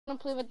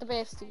play with the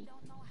best team.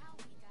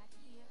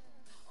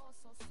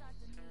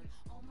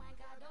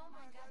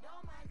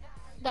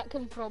 That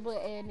can probably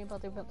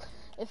anybody, but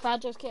if I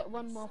just get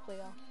one more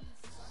player.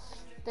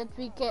 Did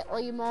we get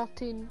Lee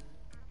Martin?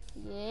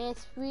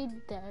 Yes, we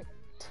did.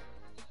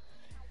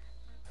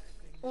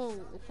 Oh,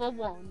 for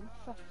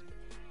 150.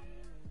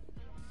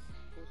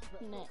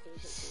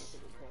 Next.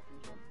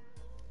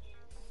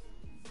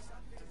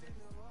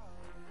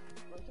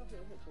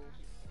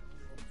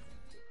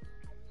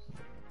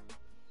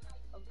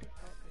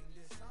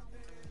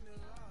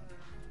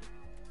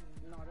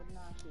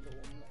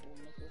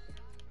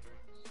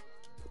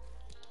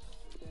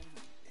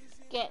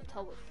 Get to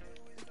it.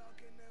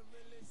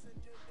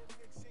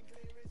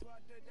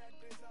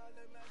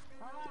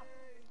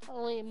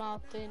 Lee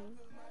Martin,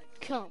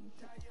 come.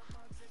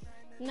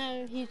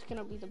 Now he's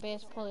gonna be the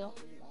best player.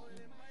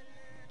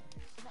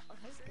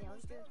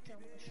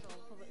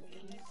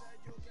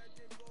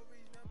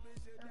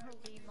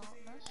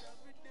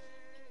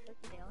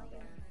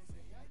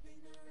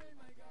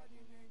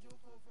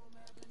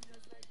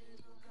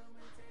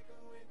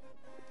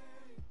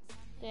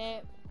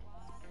 There,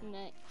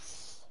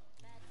 next.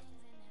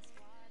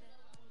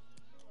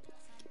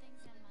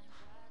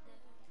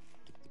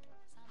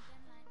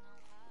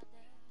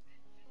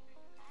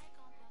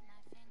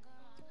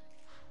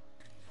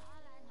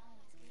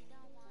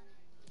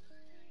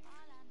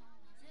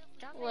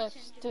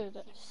 Let's do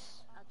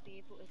this. I'd be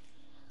able to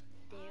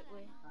do it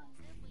with.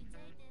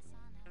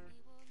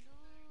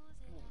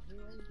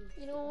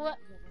 You know what?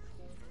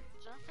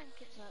 I think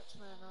it's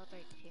actually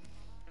another team.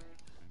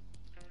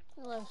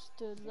 Let's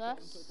do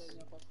this.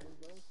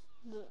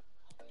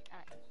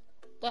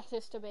 This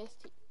is the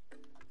best team.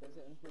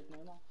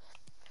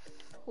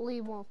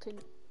 Lee Martin,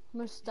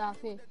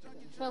 Mustafi,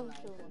 Phil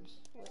Jones.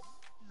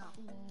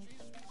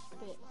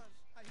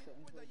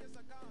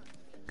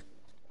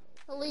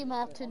 Lee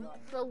Martin,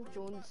 Phil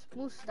Jones,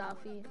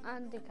 Mustafi,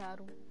 Andy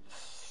Carroll.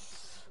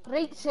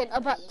 Right centre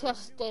back to a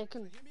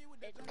second.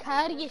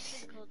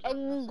 Karius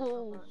in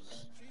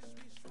goals.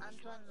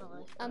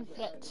 And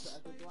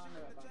Fritz.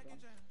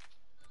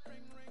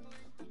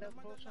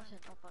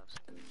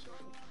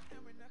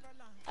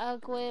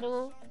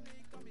 Aguero,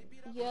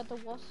 you're the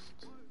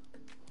worst.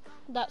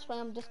 That's why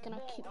I'm just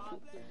gonna keep you.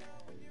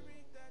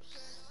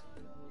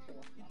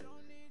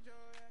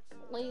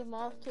 Lee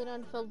Martin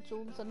and Phil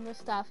Jones and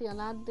Mustafi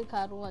and Andy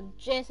Carroll and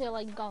Jesse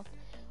Lingard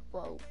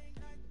will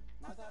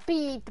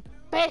be the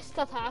best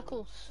of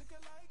tackles.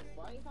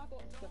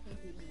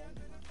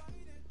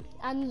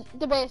 And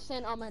the best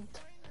centre mid.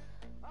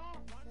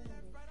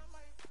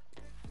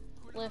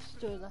 Let's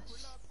do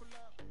this.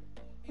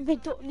 We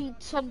don't need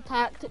some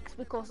tactics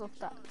because of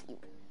that team.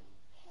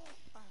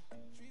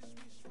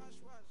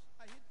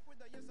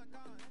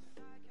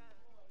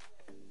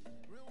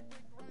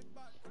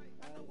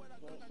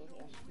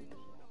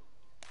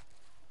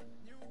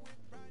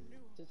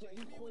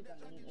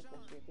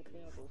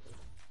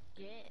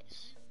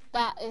 Yes.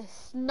 That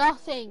is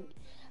nothing.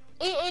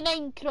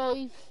 89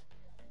 Cruyff,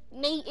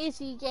 90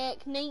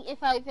 Ziyech,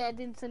 95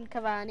 Edinson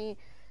Cavani.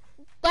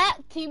 That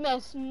team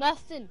is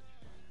nothing.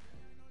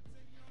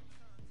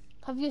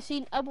 Have you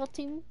seen our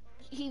team?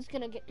 He's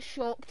gonna get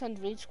shocked and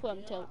rage quit,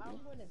 I'm telling you.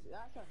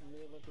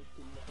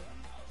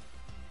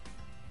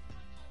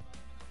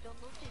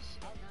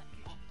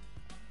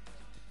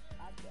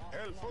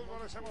 El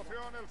fútbol es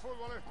emoción, el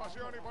fútbol es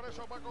pasión y por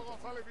eso Paco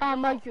González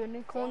I'm a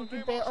unicorn,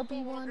 you better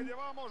be one.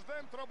 llevamos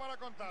dentro para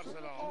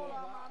contárselo.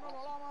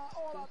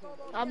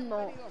 I'm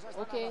not,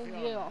 okay?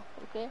 Yeah,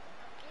 okay?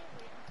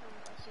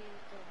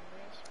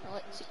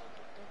 Let's see.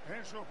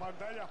 En sus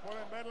pantallas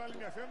pueden ver la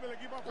alineación del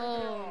equipo Oh,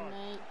 anfitrión.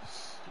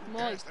 nice.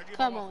 Mike, Este equipo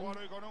come va a jugar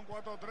on. hoy con un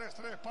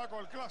 4-3-3, Paco,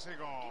 el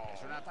clásico.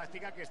 Es una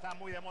táctica que está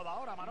muy de moda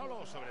ahora,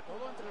 Manolo, sobre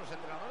todo entre los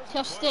entrenadores.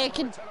 Just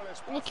taking.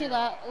 Look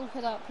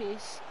at that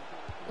pace.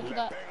 Look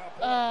at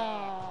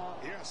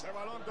that. Y ese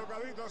balón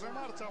tocadito se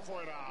marcha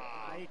afuera.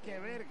 Hay que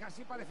ver,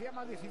 casi parecía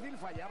más difícil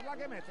fallarla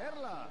que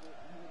meterla.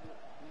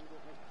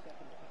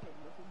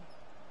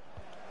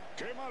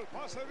 ¡Qué mal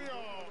pase dio!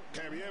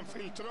 ¡Qué bien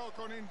filtró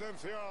con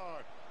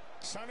intención!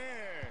 Sané,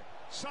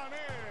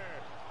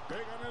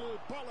 pega en el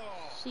palo.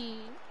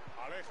 Sí.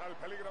 Aleja el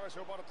peligro de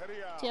su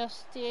portería.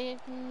 Just taking.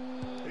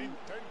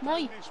 Intenta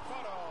el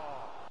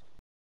disparo.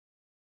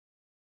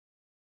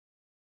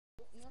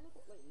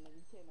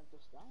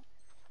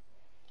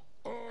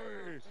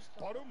 ¡Uy!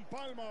 ¡Por un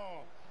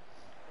palmo!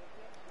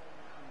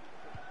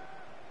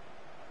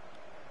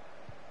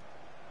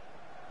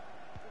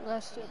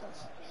 Let's do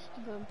this.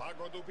 Boom.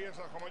 Paco, ¿tú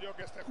piensas como yo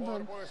que este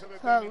jugador Boom. puede ser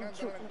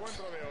determinante en el Boom.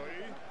 encuentro de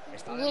hoy?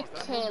 Está Look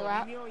demostrando un at that.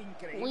 dominio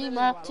increíble Lee del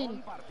Martin.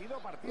 balón, partido a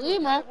partido. Lee Ya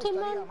le Martin,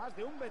 gustaría man. más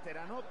de un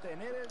veterano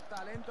tener el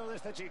talento de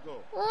este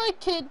chico.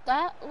 Look at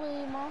that,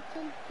 Lee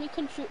Martin. He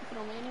can shoot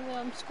from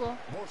anywhere and score.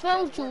 Busca Phil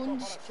el hueco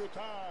Jones. para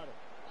chutar.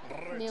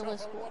 Nearly Rechaza el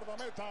scored.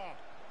 guardameta.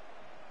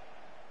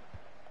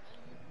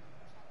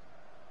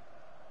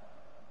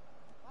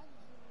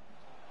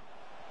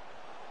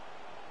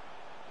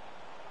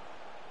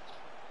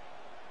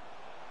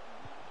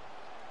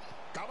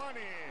 Cavani.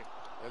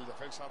 El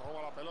defensa defensa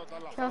roba la pelota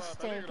en la zona de Just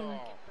peligro.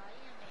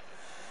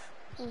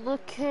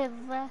 Look at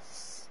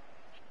this.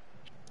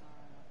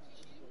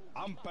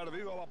 Han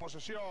perdido la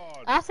posesión.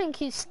 I think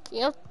he's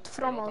scared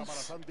from Pelota para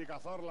us. Santi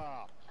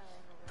Cazorla.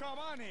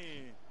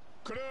 Cavani.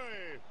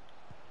 Cruyff.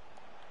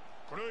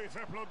 Cruyff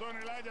explotó en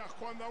el Ajax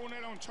cuando aún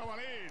era un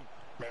chavalín.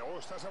 Me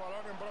gusta ese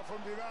balón en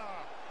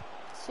profundidad.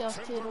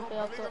 Sergio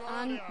Roberto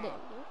and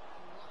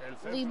El Lee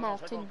centro no se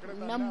Martin, concreta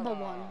en number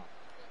nada.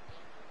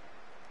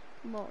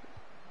 1. More.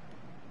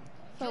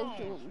 Phil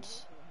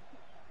Jones.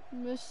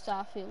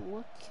 Mustafi,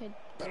 look at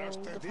Pero all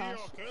este the tío,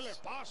 ¿qué le passes.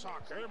 pasa?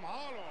 ¡Qué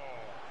malo!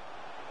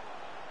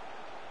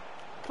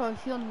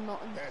 Cruyff, you're not.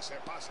 Ese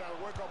pase al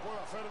hueco puede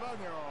hacer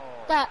daño.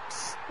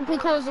 That's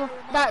because of.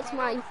 That's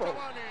my fault.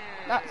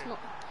 Cavani. That's not.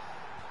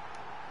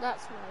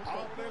 That's my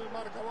fault. Abre el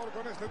marcador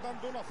con este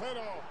tanto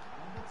 1-0.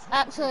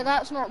 Actually,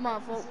 that's not my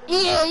fault.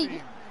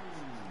 EA!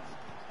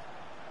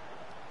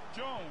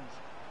 Jones.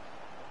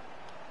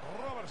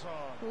 Robertson.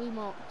 Lee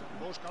Martin.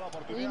 Busca la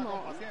oportunidad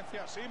con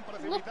paciencia, sin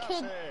Look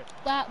precipitarse.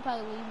 at that by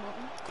Lee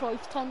Martin.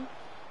 Cruyff turn.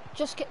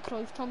 Just get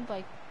Cruyff turn by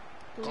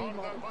Lee Corta el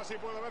Martin. pase y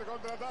puede haber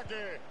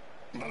contraataque.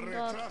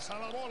 Retrasa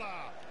la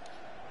bola.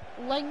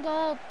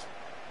 Lingard.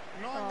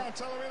 No ha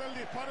enganchado bien el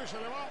disparo y se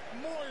le va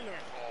muy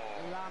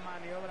lejos. La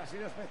maniobra ha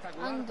sido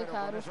espectacular, Ande, pero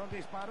con claro. esos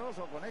disparos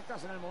o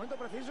conectas en el momento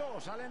preciso o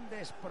salen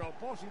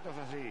despropósitos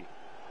así.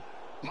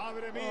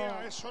 Madre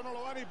mía, eso no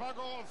lo da ni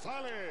Paco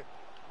González.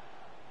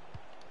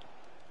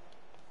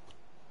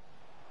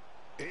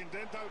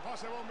 Intenta el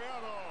pase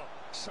bombeado.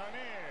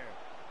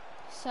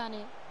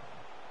 Sané.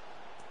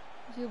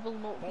 You will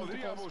not be the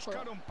Podría best buscar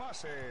player. un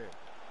pase.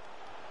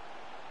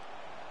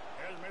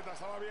 El meta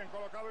estaba bien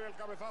colocado y el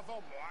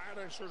cabezazo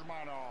muere en sus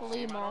manos.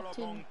 Lee Manolo,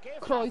 Martin. con qué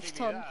Cruyff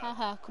turn. facilidad.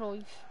 Haha,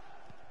 Cruyff.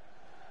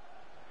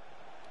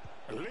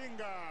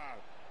 Lingard.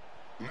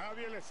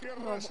 Nadie le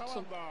cierra esa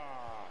Robertson.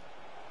 banda.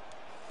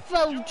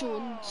 Phil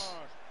Jones.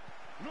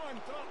 No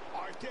entra.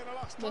 Ahí tiene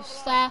las tablas.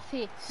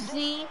 Mustafi.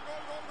 See?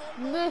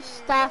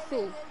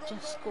 Mustafi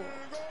just scored. Gol.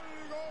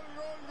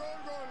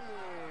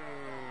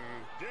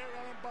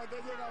 Llega el empate,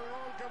 llega el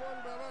gol que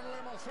vuelve a darle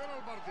emoción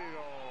al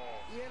partido.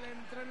 Y el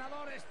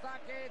entrenador está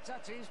que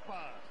echa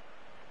chispas.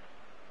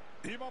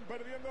 Iban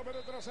perdiendo,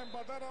 pero tras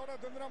empatar ahora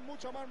tendrán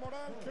mucha más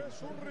moral que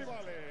sus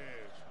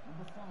rivales.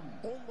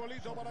 Un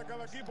golito para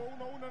cada equipo,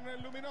 1-1 en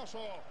el luminoso.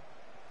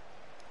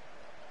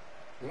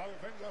 La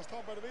defensa está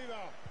perdida.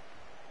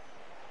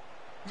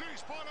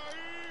 Dispara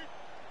ahí.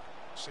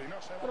 Si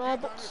no se lo quitan,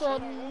 será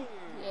Robertson. gol.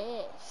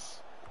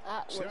 Yes.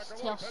 That Se was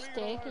acabó el just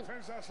peligro, la taken,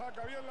 defensa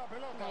saca bien la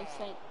pelota. I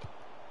think.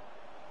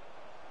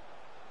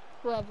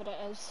 Whoever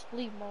it is.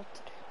 Lee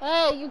Martin.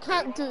 Hey, you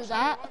can't do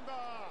that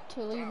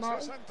to Lee Tras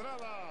Martin. esa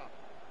entrada.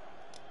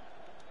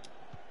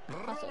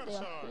 Pass it there.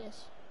 Robertson.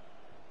 Yes.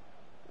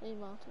 Lee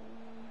Martin.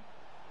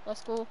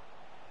 Let's go.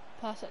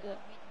 Pass it there.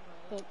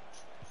 Boom.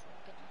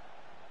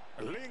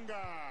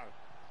 Lingard.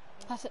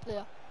 Pass it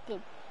there.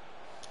 Boom.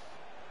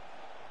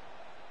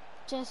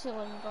 Jesse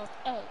Lingard.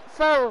 Hey,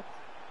 Phil.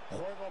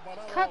 Juego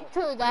parado. Can't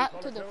do that El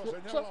to the colegiado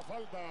señala future. la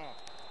falta.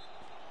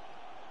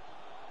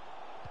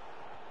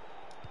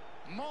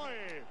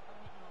 Moy.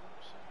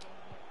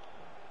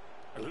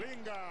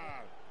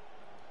 Lingard.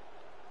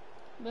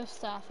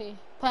 Mustafi.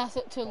 Pass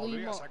it to Lee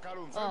Podría Martin. sacar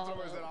un centro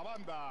Oh. desde la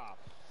banda.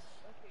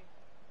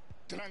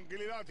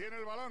 Tranquilidad, tiene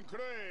el balón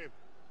Cruyff.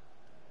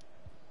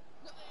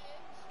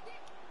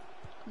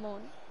 Come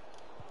on.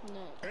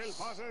 El Next.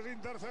 pase es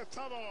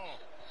interceptado.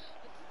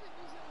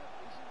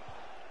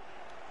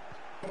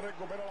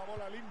 Recupera la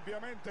bola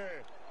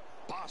limpiamente.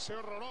 Pase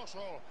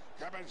horroroso.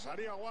 ¿Qué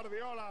pensaría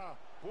Guardiola?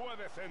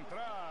 Puede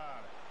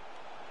centrar.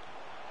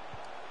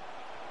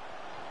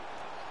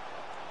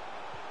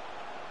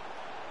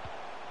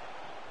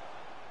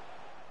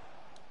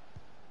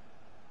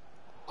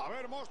 A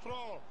ver,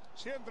 monstruo,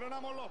 si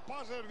entrenamos los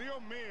pases,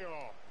 Dios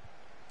mío.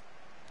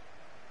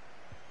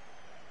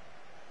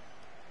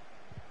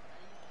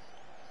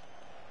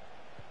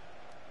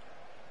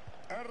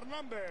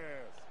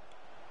 Hernández.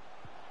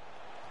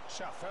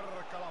 Se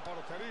acerca a la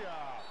portería.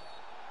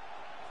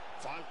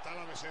 Falta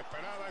la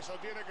desesperada, eso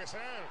tiene que ser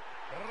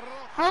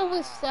roja. How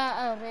was that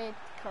a red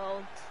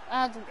card?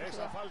 I don't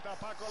Esa care. falta a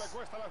Paco le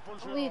cuesta la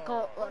expulsión. We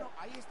got Bueno,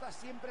 ahí está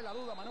siempre la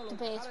duda, Manolo. The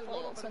best Dejar el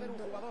juego players perder in un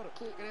the jugador.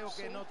 game, Creo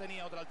que so no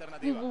tenía otra we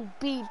alternativa. will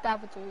beat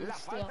David La Luiz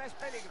falta there es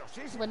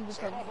peligrosísima. when we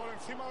Se can. va por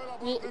encima de la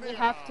We portería.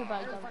 have to buy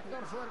El David factor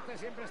Luiz. suerte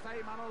siempre está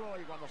ahí, Manolo,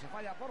 y cuando se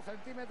falla por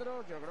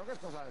centímetros, yo creo que es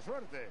cosa de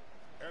suerte.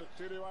 El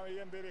tiro iba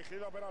bien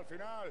dirigido, pero al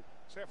final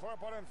se fue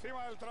por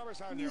encima del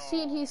travesaño. You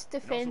seen he's No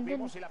defending?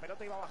 supimos si la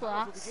pelota iba a bajar lo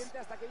class. suficiente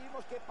hasta que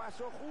vimos que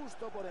pasó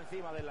justo por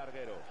encima del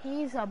larguero.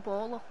 He's a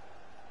baller.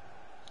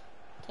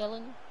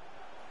 Telling you.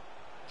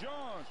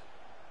 Jones.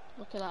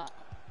 Look at that.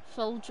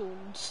 Phil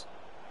Jones.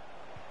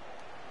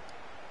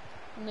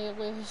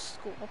 Nearly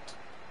scored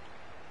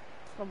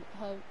from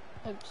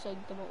outside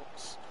the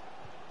box.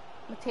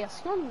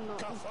 Matthias, you're not.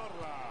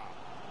 Cazorla.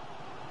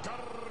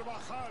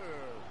 Carvajal.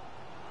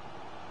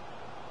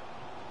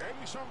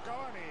 Edison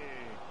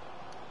Cavani.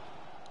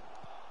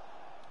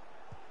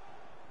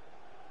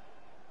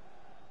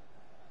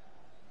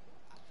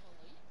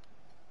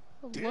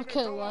 Tiene Look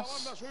at toda la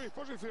banda a this. su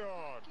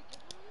disposición.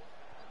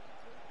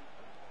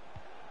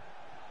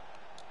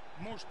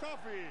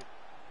 Mustafi.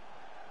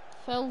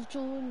 Phil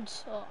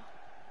Jones. Oh.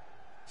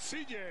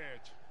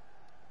 Sijic.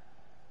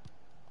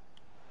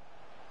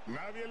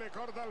 Nadie le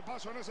corta el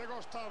paso en ese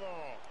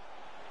costado.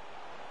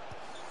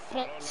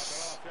 Balón lateral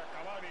Fritz. hacia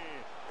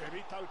Cavani.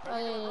 Evita el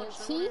peligro con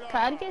See, seguridad.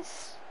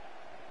 Cargis.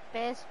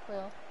 Best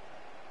player.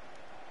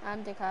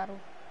 Andy Carroll.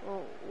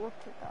 Oh, look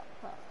at that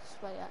pass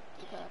by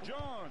Andy Carroll.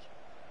 Jones.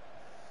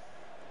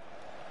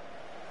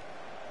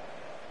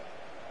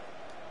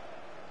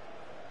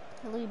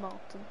 Lee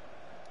Martin.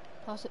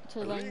 Pass it to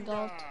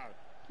Lingard. Lingard.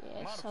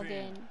 Yes, Martin.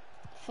 again.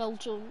 Phil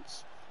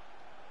Jones.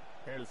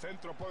 El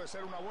centro puede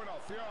ser una buena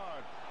opción.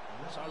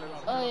 Sale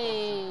la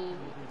Hey,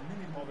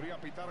 Podría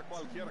pitar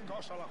cualquier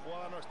cosa. La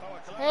jugada no estaba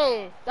clara.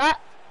 hey, that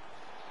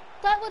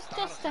was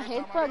just a Tarjeta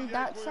headbutt. amarilla y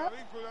That's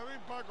it.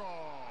 cuidadín, Paco.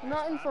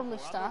 Nothing from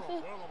Están jugando Mustafi.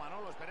 con juego,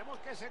 Manolo. Esperemos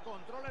que se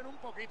controlen un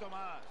poquito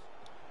más.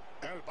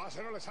 El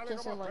pase no le sale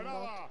Just como a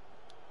esperaba.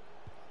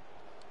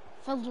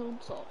 Phil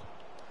Jones. Oh.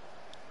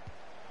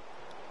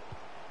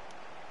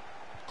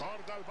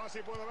 Corta el pase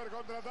y puede haber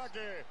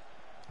contraataque.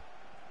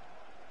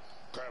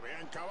 ¡Qué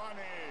bien,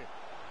 Cavani!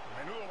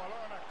 Menudo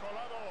balón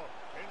escolado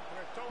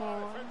entre toda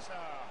la defensa.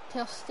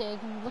 Ter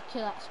Stegen, look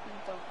at that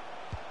speed up.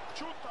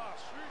 ¡Chuta!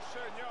 ¡Sí,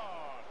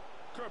 señor!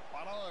 ¡Qué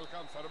parada del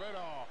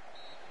cancerbero!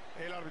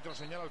 El árbitro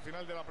señala al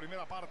final de la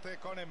primera parte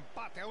con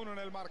empate a 1 en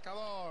el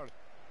marcador.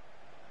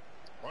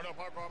 Bueno,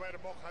 Paco, a ver,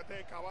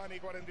 mójate. Cavani,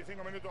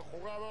 45 minutos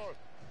jugados.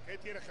 ¿Qué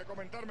tienes que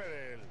comentarme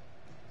de él?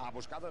 Ha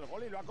buscado el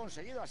gol y lo ha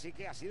conseguido, así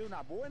que ha sido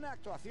una buena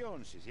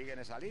actuación. Si sigue en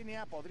esa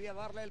línea, podría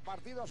darle el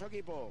partido a su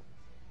equipo.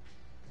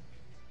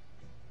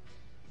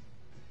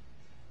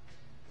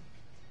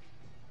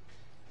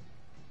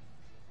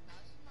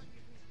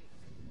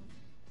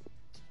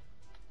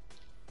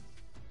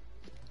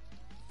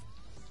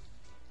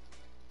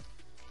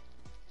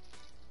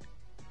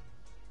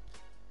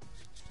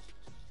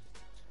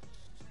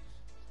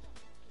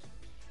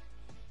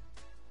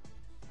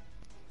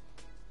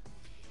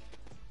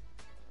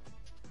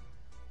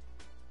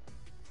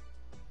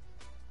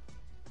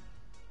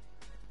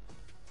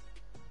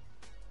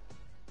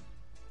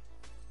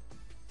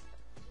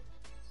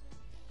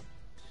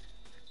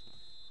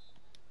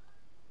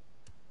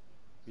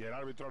 Y el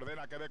árbitro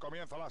ordena que dé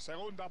comienzo a la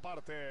segunda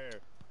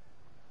parte.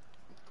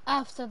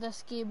 After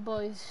this game,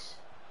 boys,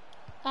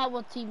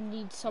 our team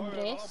needs some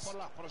Mueve el balón rest, por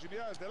las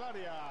proximidades del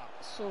área.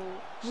 so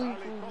we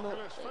Sale y will coge not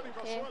el play.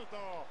 esférico Okay?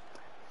 suelto.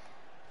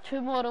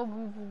 Tomorrow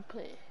we will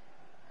play,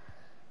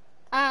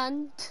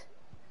 and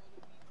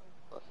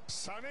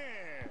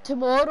Sané.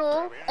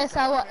 tomorrow is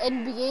our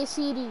NBA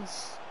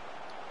series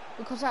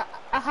because I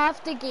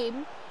have the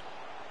game.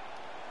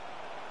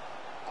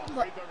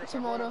 But Ojito que se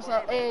tomorrow's puede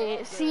our,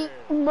 poner por see,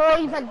 delante.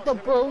 more than Veremos the si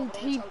el ball equipo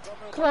team. aprovecha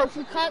el torneo Close,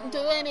 we para can't do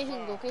continuar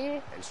anything, avanza.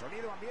 okay? El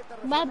sonido ambiente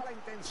My refleja la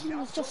team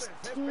intensidad is sobre just el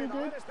too césped. A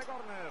good. ver este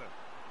córner.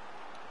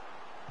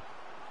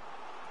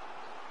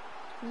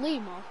 Lee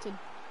Martin,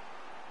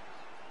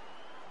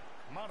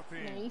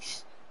 Martin.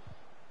 nice.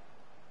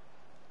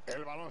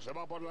 El balón se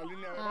va por la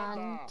línea de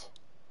banda. And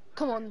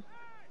come on,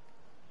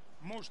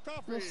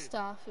 Mustafi.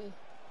 Mustafi.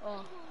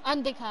 Oh,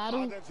 Andy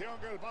Carroll. Atención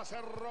que el pase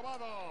es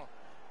robado.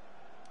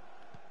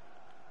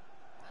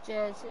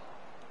 Jersey.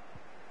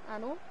 I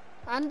know.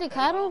 Andy El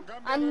Carroll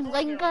balón cambia de and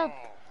dueño. Lingard.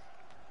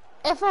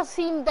 If I've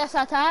seen this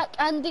attack,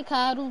 Andy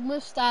Carroll,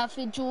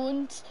 Mustafi,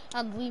 Jones,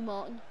 and Lee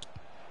Martin.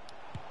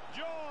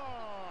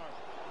 Jones.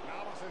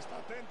 Navas está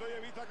atento y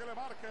evita que le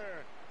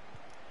marque.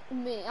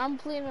 Mate, I'm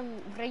playing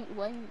him right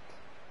wing.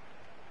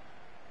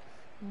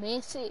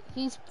 Messi,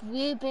 he's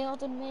way better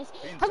than Messi.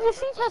 Have you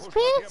seen Intercepta his justo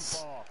a pace?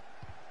 tiempo.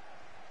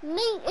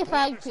 95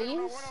 Puede ser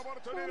una pace. buena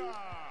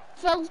oportunidad.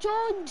 Phil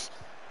Jones.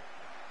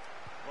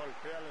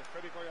 Golpea el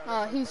esférico y Oh,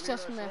 aleja el he's peligro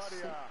just de su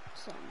missed área.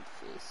 some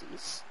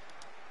faces.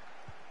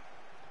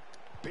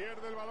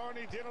 Pierde el balón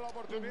y tiene la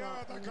oportunidad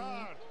de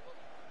atacar.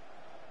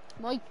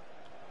 Mike.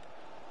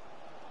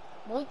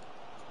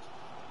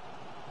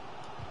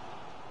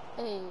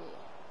 Hey.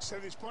 Se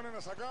disponen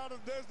a sacar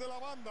desde la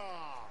banda.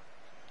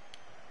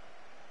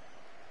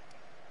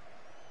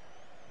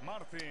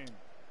 Martin.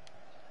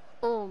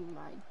 Oh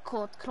my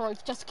God,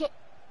 Cruyff, just get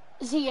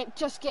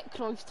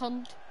Cruyff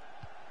turned.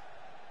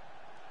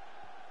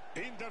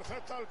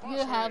 Intercepta el pase.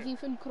 You have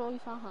even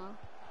Cruyff,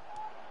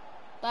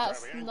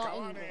 That's Qué bien, not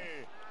in Cavani.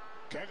 there.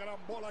 Qué gran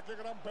bola, qué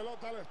gran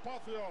pelota al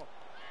espacio.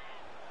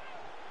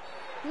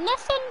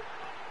 Nothing.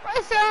 What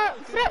is that,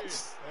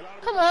 Fritz?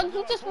 Come on,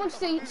 he just wants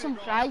to eat some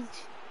fries.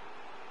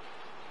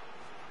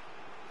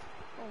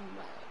 Oh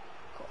my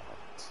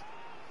God.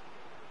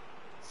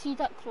 See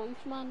that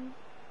Cruyff, man?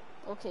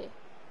 Okay.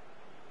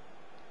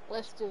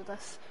 Let's do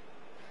this.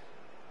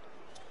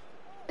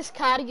 It's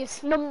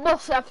Karius, number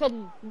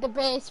 7, the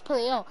best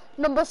player.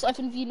 Number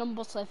 7 v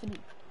number 7.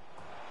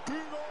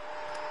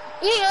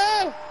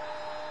 Yeah!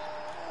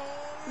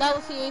 That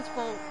was EA's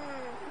fault.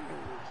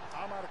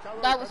 Ha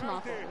marcado That el was my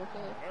fault, penalti.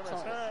 okay? Debe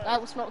Sorry. ser.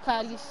 That was not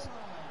Karius.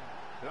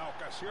 La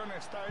ocasión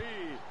está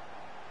ahí.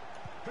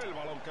 El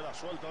balón queda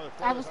suelto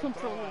después I de was esa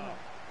controlling entrada. it.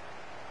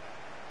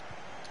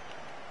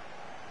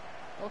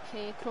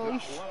 Okay, La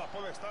Cruyff. jugada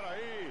puede estar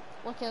ahí.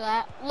 Look at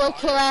that. Look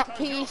at that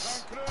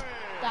piece.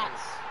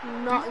 That's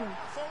nothing.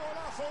 Golazo,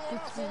 golazo,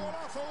 golazo,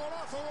 golazo,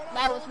 golazo, golazo.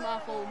 That was my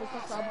fault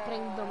because I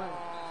bring them in.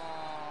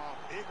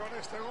 Y con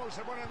este gol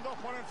se ponen 2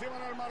 por encima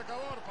en el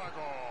marcador,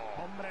 Paco.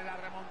 Hombre, la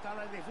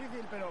remontada es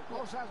difícil, pero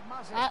cosas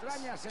más That's-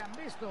 extrañas se han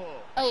visto.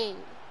 Hey,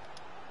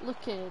 look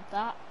at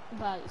that.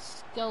 That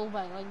is skill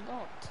by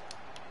Lingard.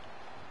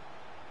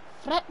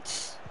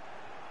 Fritz.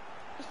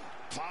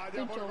 Falla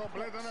Good por job,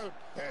 completo en el...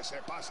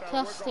 Ese pase al Ter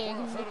hueco puede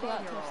Stegen, hacer look at that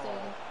daño. Ter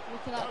Stegen.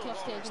 Look at that El Ter gol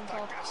Stegen está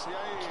goal. casi ahí.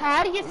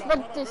 Karius La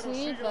went para, to pero save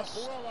sigue la this.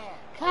 jugada.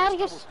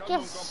 Karius Está buscando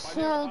un just compañero so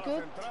para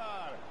good.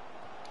 centrar.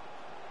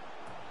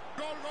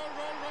 Gol, gol, gol,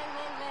 gol,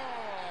 gol, gol.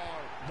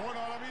 Bueno,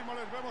 ahora mismo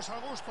les vemos a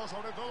gusto,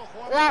 sobre todo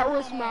jugando. That con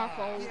was una my más.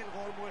 fault. Y el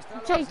gol muestra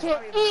lo que Take se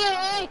está it. viendo en el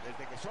Yeah. campo.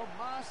 Desde que son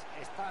más,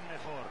 están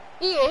mejor.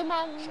 Yeah,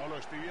 man. Solo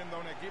estoy viendo a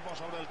un equipo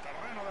sobre el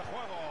terreno de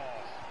juego.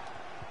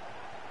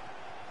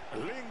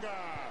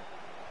 Lingard.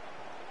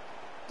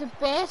 The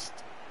best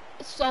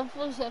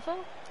subs ever.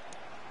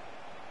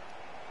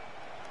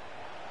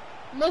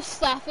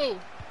 Mustafi.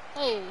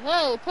 Hey,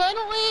 hey,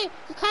 penalty!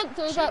 You can't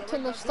do that to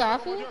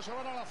Mustafi.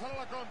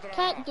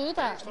 Can't do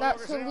that.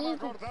 That's illegal.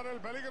 Cortar el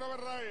peligro de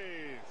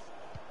raíz.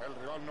 El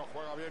rival no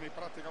juega bien y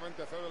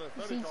prácticamente cede el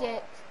esférico.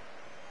 Ziyech.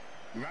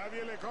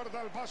 Nadie le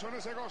corta el paso en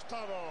ese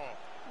costado.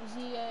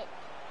 Ziyech.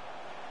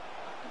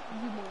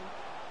 You know.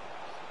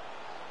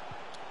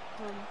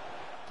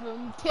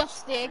 Boom. Ter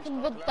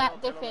Stegen with that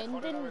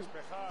defending.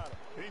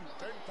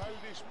 Intenta el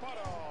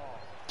disparo.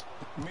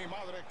 Mi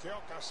madre, qué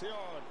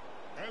ocasión.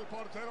 El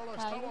portero lo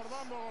está Karius.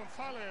 abordando,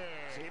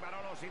 González. Sí,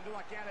 Manolo, sin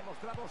duda que ha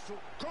demostrado su...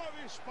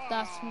 ¡Codispara!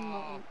 That's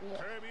not it.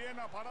 ¡Qué bien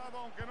ha parado,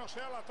 aunque no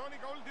sea la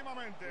tónica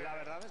últimamente! La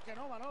verdad es que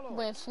no, Manolo.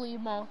 Wesley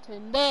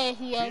Martin. There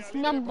he is,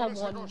 Tira libre number por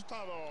ese 1.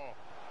 costado.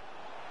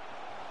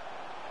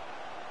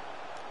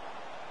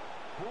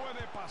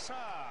 Puede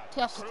pasar.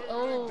 Just, Cruz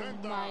oh lo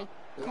intenta. my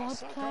La God,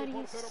 saca el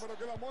Karius. portero, pero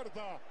queda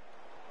muerta.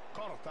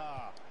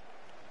 Corta.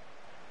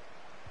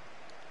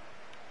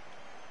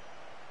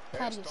 Esto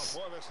Karius.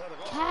 puede ser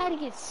gol.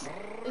 Karius.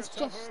 It's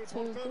Rechaza just el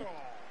too portero. good.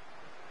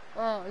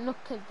 Oh,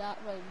 look at that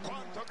right now.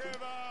 ¿Cuánto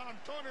queda,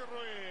 Antonio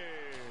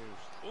Ruiz?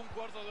 Un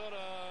cuarto de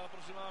hora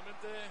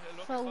aproximadamente es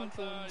lo que Foul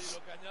falta Jones. y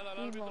lo que añada el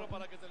Muy árbitro bueno.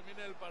 para que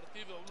termine el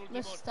partido. Un último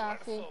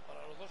Mustafi. esfuerzo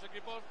para los dos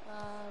equipos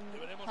y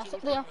veremos Pass si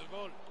it buscan there. el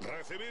gol.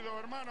 Recibido,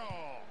 hermano.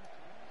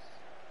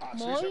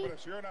 Así Muy. se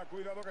presiona.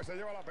 Cuidado que se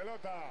lleva la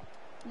pelota.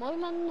 My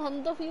man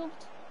Hunterfield.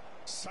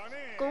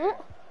 Sané. Goat.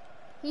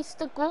 He's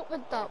the goat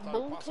with that Corta el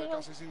bull pase tail.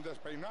 casi sin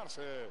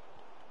despeinarse.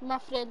 My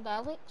friend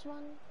Alex,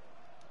 man.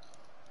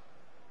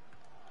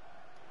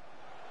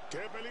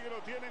 Qué peligro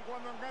tienen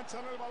cuando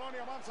enganchan el balón y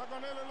avanza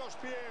con él en los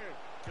pies.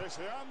 Que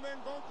se anden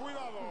con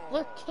cuidado.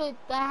 Look at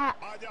that.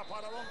 Vaya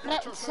paradón que ha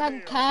hecho Let's este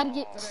and tío.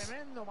 Karius.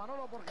 Tremendo,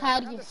 Manolo, porque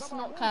Karius,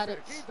 estaba not muy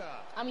Karius.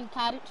 cerquita. I mean,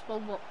 Karius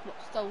will work, but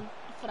still.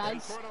 El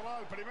Fritz. fuera va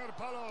al primer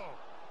palo.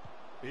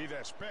 Y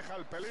despeja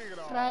el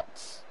peligro.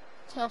 Fritz.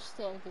 Ter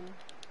Stegen.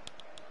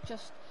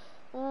 Just.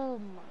 Oh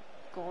my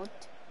God.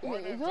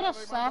 Buena You're entrada a y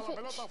manda la savage.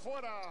 pelota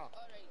fuera.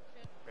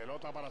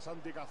 Pelota para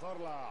Santi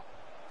Cazorla.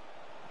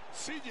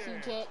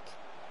 Ziyech. Ziyech.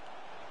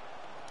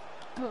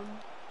 Boom.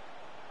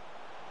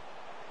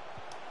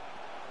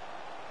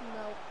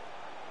 No.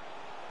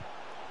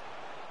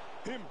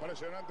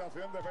 Impresionante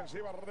acción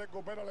defensiva.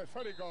 Recupera el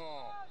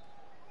esférico.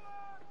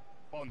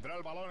 Pondrá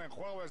el balón en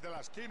juego desde la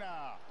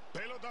esquina.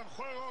 Pelota en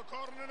juego.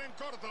 Córner en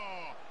corto.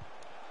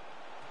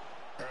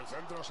 El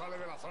centro sale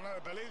de la zona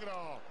de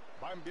peligro.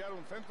 Va a enviar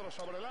un centro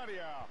sobre el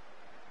área.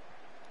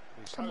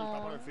 Y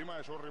salta por encima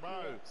de su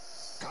rival.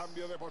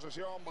 Cambio de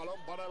posesión.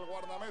 Balón para el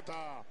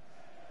guardameta.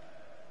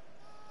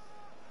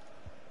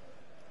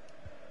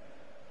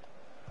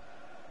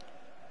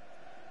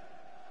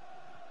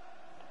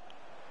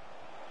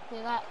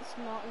 Yeah, that's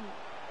not in.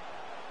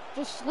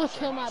 Just look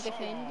at my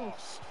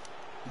defenders.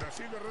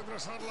 Decide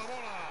retrasar la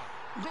bola.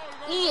 Gol, gol,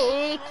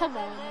 Yeah, gol, come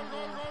gol, on. gol,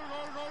 gol,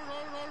 gol, gol,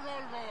 gol, gol,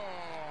 gol,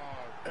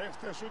 gol.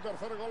 Este es su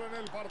tercer gol en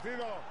el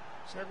partido.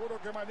 Seguro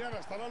que mañana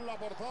estará en la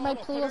portada My de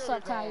los players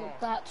are periódicos. tired,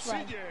 that's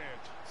right. Ziyech.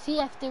 See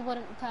if they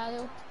weren't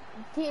tired,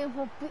 they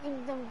were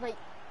beating them like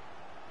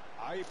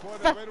Ahí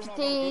puede haber una 50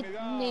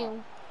 oportunidad.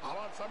 nil.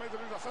 Avanza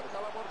metros y se acerca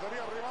a la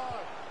portería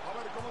rival. A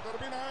ver cómo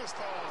termina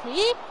esta.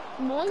 See?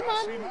 My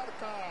Casi man.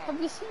 marca. Have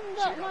you seen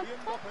that Sigue man?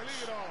 habiendo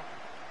peligro.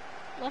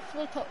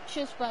 Lovely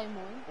touches by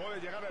Moy. Puede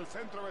llegar el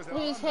centro desde la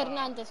Luis banda.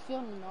 Hernandez,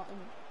 you're not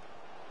in.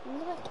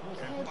 Look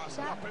El at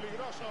pase más that.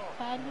 peligroso.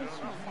 Karius,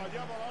 Pero no ha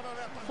fallado a la hora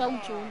de atacar. Phil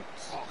Jones.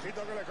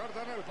 Ojito que le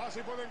cortan el pase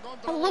y pueden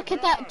contra. And look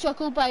at that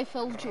juggle by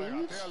Phil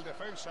Jones. Regatea al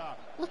defensa.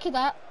 Look at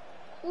that.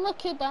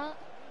 Look at that.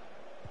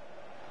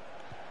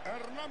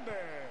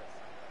 Hernández.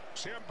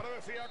 Siempre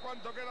decía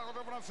cuánto queda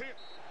José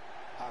Francisco.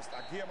 Hasta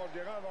aquí hemos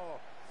llegado.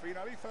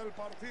 Finaliza el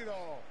partido.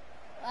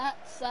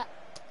 That's it.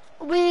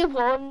 We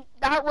won.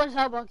 That was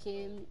our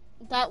game.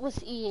 That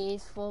was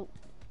EA's fault.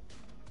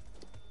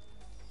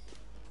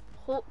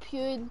 Hope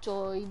you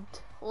enjoyed.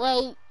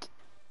 Like,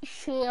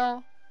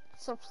 share,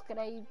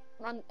 subscribe,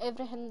 and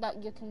everything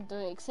that you can do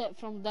except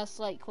from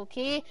dislike,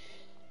 okay?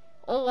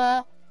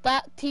 Or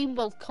that team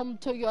will come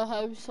to your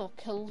house or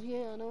kill you,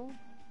 you know.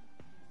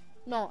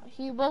 No,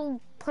 he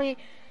will play...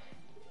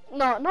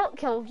 No, not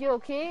kill you,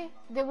 okay?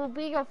 They will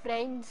be your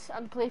friends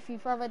and play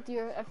FIFA with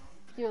you if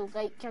you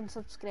like and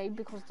subscribe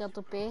because they're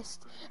the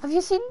best. Have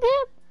you seen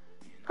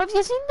them? Have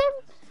you seen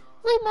them?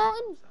 Lee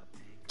Martin,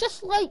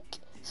 just like,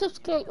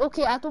 subscribe.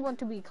 Okay, I don't want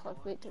to be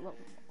clickbait.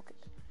 Okay.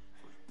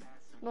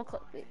 No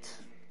clickbait.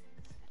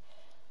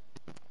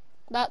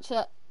 That's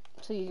it.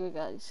 See you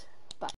guys.